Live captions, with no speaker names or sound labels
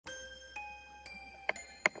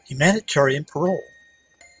Humanitarian Parole.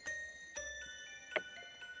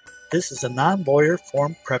 This is a non-lawyer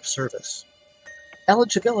form prep service.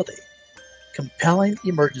 Eligibility. Compelling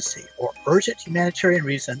emergency or urgent humanitarian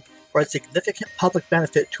reason or a significant public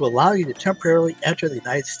benefit to allow you to temporarily enter the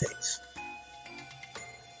United States.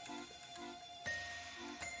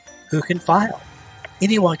 Who can file?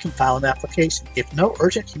 Anyone can file an application. If no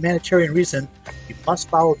urgent humanitarian reason, you must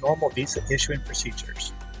follow normal visa issuing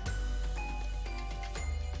procedures.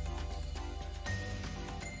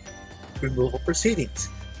 Removal proceedings.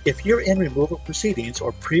 If you're in removal proceedings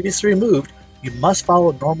or previously removed, you must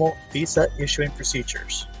follow normal visa issuing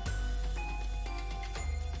procedures.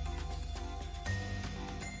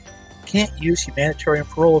 Can't use humanitarian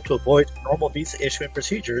parole to avoid normal visa issuing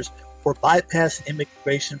procedures or bypass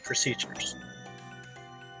immigration procedures.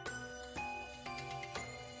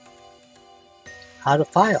 How to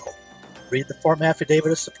file. Read the form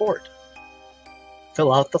affidavit of support.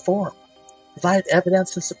 Fill out the form. Provide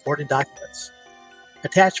evidence and supporting documents.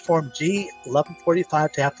 Attach Form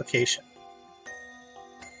G-1145 to application.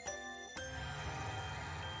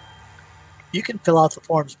 You can fill out the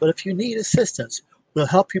forms, but if you need assistance, we'll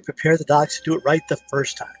help you prepare the docs to do it right the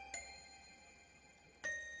first time.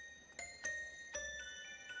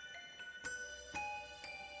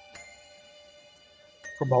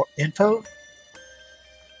 For more info,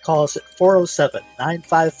 call us at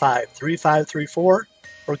 407-955-3534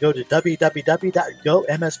 or go to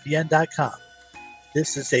www.gomsbn.com.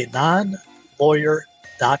 This is a non-lawyer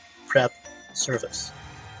doc prep service.